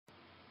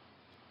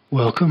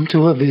Welcome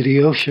to a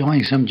video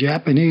showing some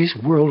Japanese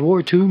World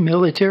War II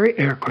military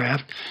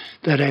aircraft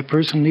that I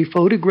personally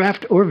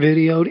photographed or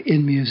videoed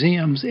in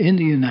museums in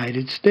the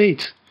United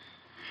States.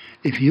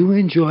 If you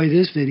enjoy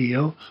this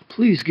video,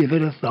 please give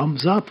it a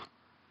thumbs up.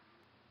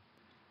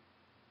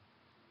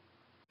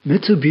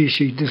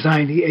 Mitsubishi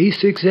designed the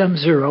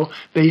A6M0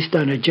 based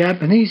on a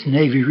Japanese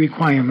Navy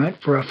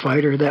requirement for a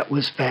fighter that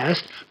was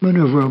fast,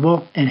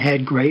 maneuverable, and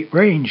had great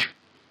range.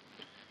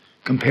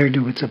 Compared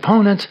to its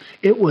opponents,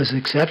 it was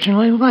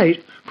exceptionally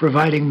light,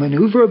 providing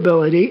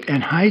maneuverability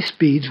and high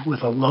speeds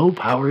with a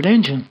low-powered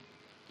engine.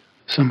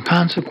 Some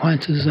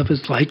consequences of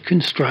its light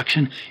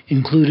construction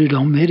included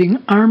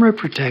omitting armor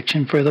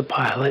protection for the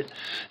pilot,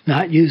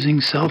 not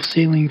using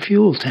self-sealing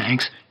fuel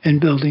tanks, and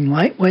building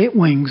lightweight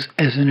wings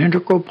as an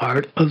integral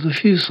part of the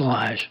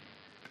fuselage.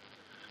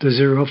 The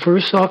Zero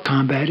first saw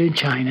combat in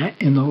China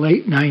in the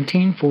late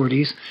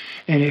 1940s,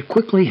 and it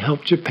quickly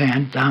helped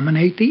Japan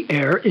dominate the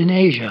air in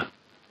Asia.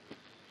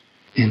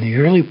 In the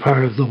early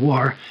part of the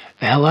war,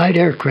 Allied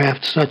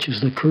aircraft such as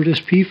the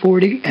Curtiss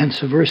P-40 and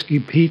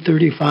Seversky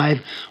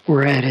P-35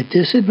 were at a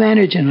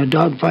disadvantage in a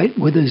dogfight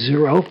with a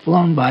Zero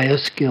flown by a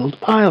skilled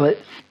pilot,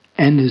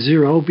 and the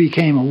Zero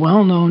became a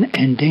well-known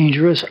and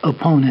dangerous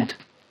opponent.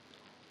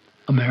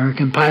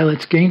 American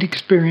pilots gained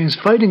experience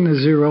fighting the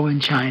Zero in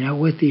China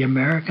with the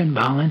American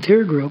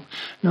volunteer group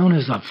known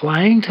as the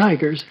Flying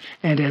Tigers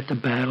and at the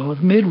Battle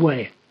of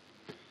Midway.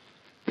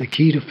 The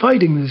key to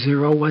fighting the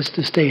Zero was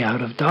to stay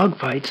out of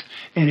dogfights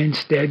and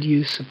instead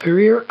use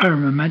superior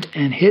armament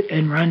and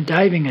hit-and-run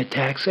diving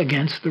attacks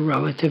against the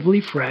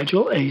relatively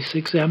fragile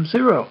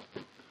A6M0.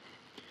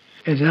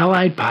 As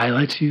Allied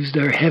pilots used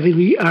their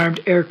heavily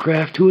armed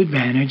aircraft to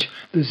advantage,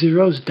 the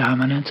Zero's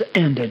dominance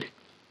ended.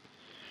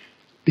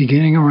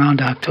 Beginning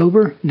around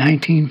October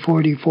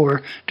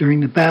 1944,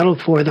 during the battle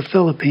for the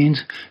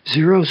Philippines,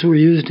 Zeros were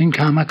used in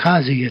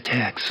kamikaze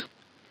attacks.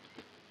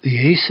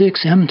 The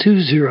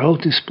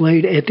A6M20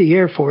 displayed at the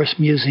Air Force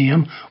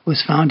Museum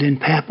was found in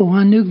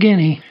Papua New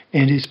Guinea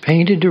and is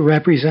painted to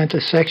represent a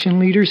section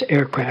leader's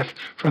aircraft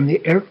from the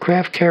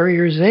aircraft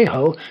carrier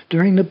Zeho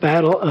during the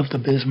Battle of the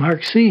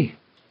Bismarck Sea.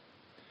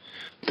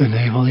 The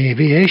Naval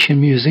Aviation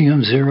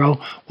Museum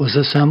Zero was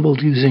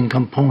assembled using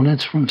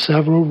components from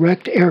several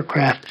wrecked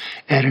aircraft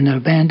at an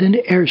abandoned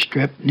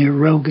airstrip near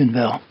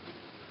Roganville.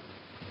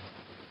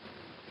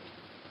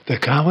 The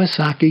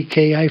Kawasaki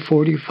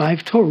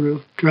Ki-45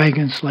 Toru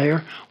Dragon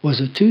Slayer was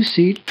a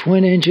two-seat,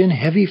 twin-engine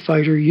heavy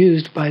fighter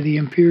used by the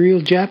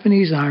Imperial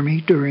Japanese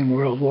Army during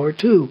World War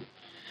II.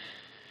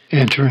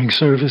 Entering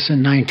service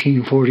in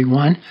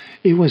 1941,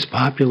 it was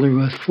popular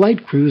with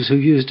flight crews who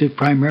used it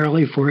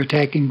primarily for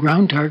attacking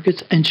ground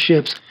targets and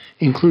ships,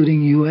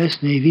 including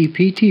U.S. Navy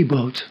PT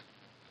boats.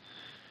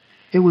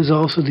 It was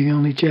also the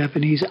only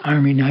Japanese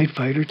Army night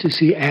fighter to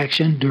see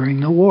action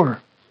during the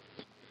war.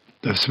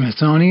 The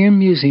Smithsonian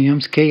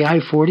Museum's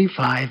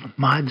Ki-45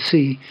 Mod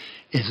C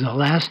is the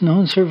last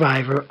known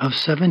survivor of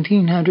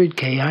 1,700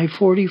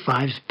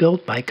 Ki-45s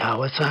built by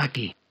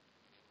Kawasaki.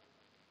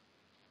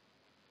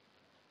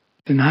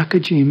 The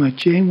Nakajima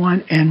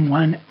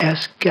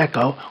J1N1S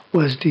Gecko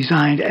was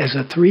designed as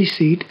a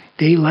three-seat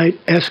daylight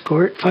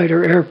escort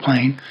fighter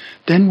airplane,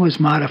 then was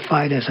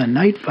modified as a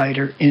night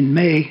fighter in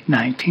May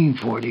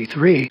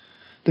 1943.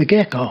 The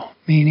Gecko,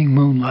 meaning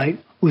moonlight,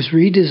 was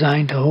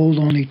redesigned to hold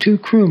only two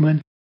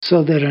crewmen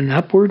so that an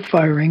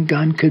upward-firing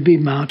gun could be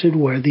mounted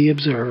where the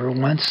observer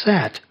once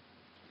sat.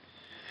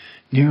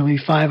 Nearly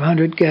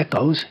 500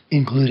 Geckos,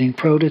 including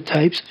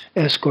prototypes,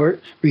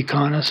 escort,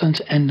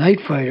 reconnaissance, and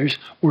night fighters,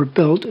 were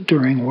built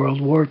during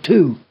World War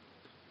II.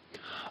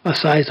 A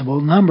sizable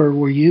number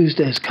were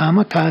used as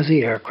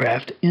kamikaze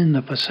aircraft in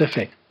the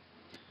Pacific.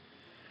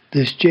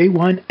 This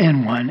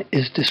J1N1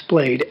 is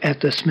displayed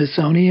at the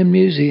Smithsonian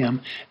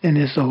Museum and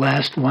is the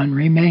last one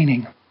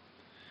remaining.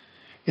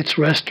 Its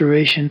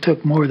restoration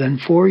took more than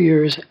 4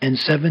 years and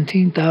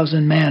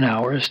 17,000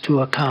 man-hours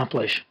to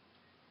accomplish.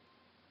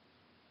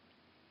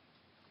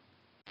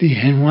 The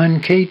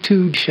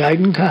N1K2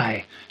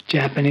 Shidenkai,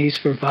 Japanese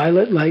for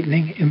Violet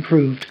Lightning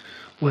Improved,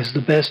 was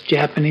the best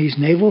Japanese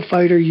naval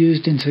fighter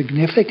used in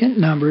significant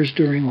numbers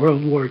during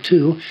World War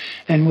II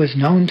and was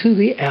known to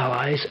the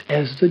Allies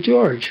as the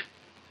George.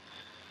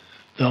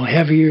 Though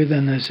heavier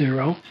than the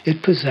Zero,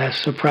 it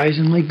possessed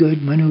surprisingly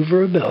good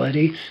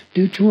maneuverability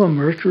due to a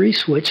mercury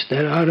switch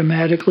that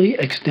automatically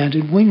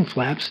extended wing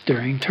flaps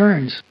during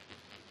turns.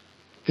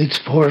 Its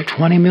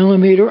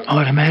 420mm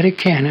automatic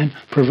cannon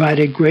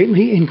provided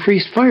greatly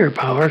increased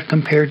firepower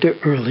compared to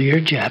earlier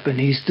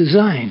Japanese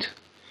designs.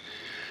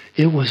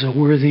 It was a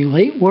worthy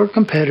late-war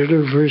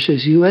competitor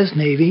versus U.S.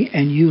 Navy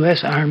and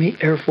U.S. Army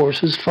Air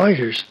Force's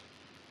fighters.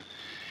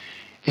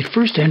 It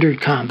first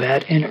entered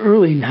combat in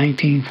early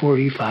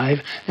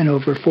 1945, and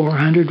over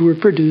 400 were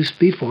produced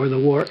before the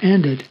war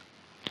ended.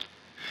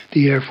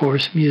 The Air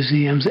Force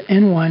Museum's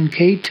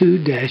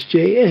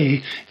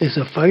N1K2-JA is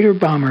a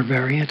fighter-bomber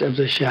variant of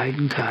the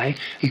Shidenkai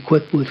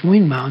equipped with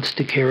wing mounts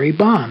to carry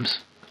bombs.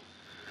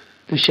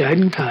 The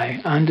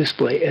Shidenkai, on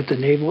display at the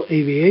Naval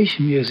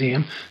Aviation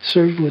Museum,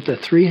 served with the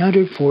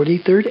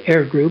 343rd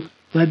Air Group,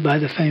 led by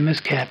the famous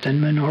Captain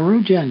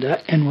Minoru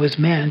Genda, and was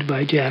manned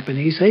by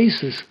Japanese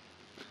aces.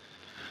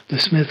 The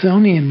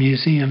Smithsonian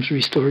Museum's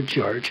restored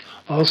George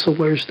also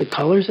wears the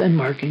colors and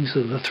markings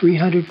of the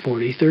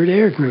 343rd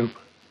Air Group.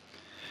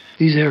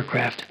 These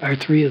aircraft are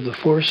 3 of the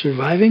 4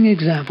 surviving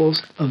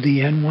examples of the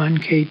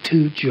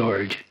N1K2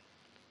 George.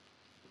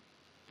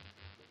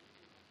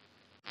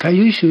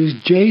 Kyushu's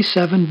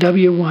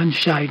J-7W1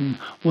 Shiden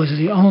was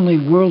the only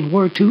World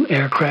War II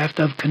aircraft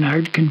of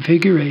canard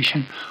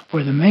configuration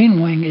where the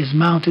main wing is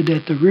mounted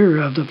at the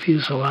rear of the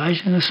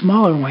fuselage and a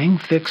smaller wing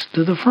fixed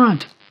to the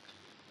front.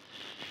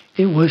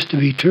 It was to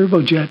be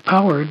turbojet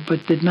powered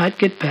but did not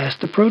get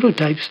past the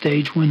prototype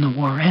stage when the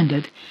war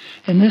ended,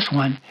 and this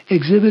one,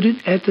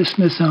 exhibited at the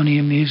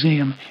Smithsonian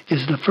Museum,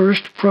 is the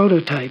first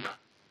prototype.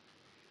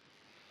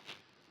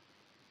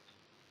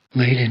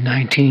 Late in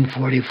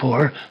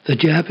 1944, the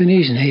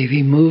Japanese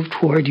Navy moved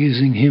toward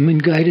using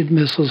human-guided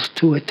missiles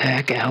to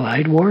attack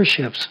Allied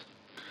warships.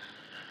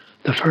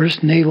 The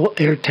first Naval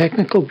Air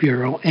Technical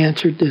Bureau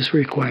answered this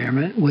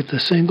requirement with the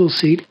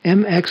single-seat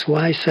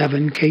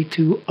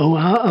MXY-7K2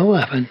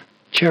 OA-11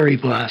 Cherry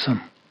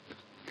Blossom.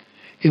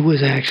 It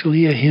was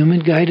actually a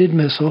human-guided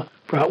missile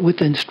brought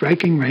within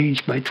striking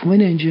range by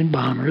twin-engine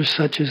bombers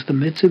such as the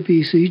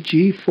Mitsubishi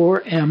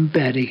G4M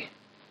Betty.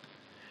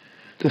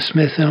 The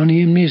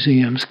Smithsonian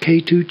Museum's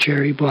K2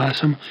 Cherry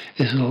Blossom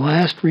is the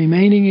last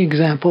remaining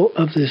example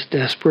of this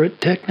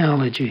desperate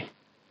technology.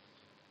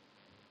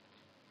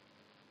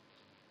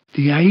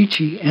 The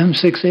Aichi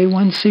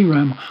M6A1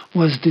 Searam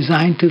was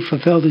designed to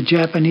fulfill the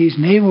Japanese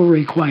naval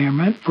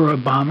requirement for a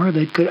bomber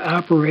that could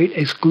operate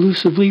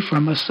exclusively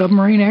from a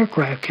submarine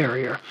aircraft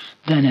carrier,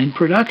 then in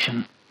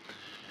production.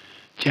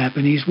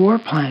 Japanese war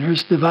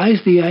planners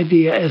devised the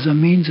idea as a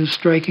means of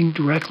striking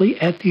directly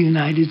at the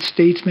United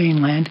States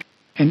mainland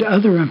and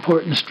other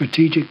important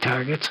strategic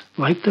targets,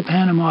 like the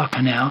Panama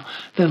Canal,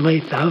 that lay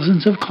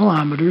thousands of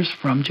kilometers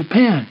from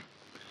Japan.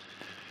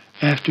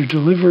 After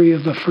delivery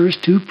of the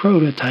first 2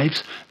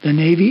 prototypes, the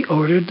Navy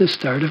ordered the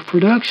start of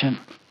production.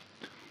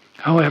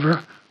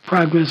 However,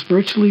 progress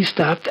virtually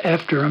stopped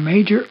after a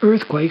major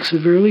earthquake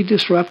severely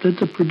disrupted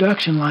the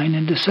production line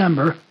in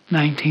December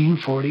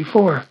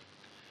 1944.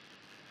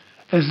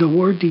 As the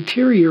war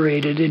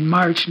deteriorated in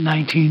March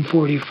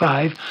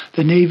 1945,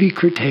 the Navy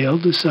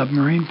curtailed the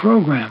submarine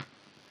program.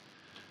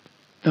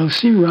 No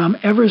Searam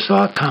ever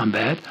saw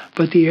combat,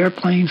 but the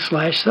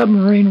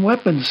airplane/submarine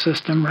weapons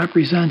system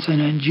represents an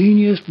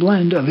ingenious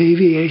blend of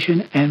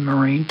aviation and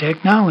marine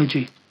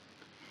technology.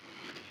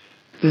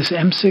 This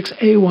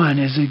M6A1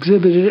 is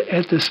exhibited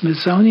at the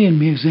Smithsonian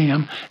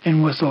Museum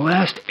and was the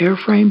last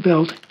airframe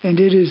built, and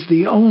it is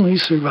the only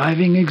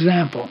surviving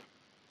example.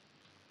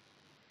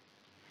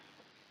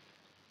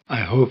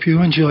 I hope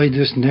you enjoyed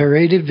this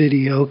narrated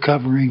video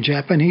covering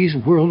Japanese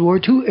World War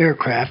II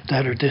aircraft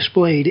that are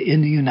displayed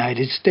in the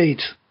United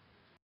States.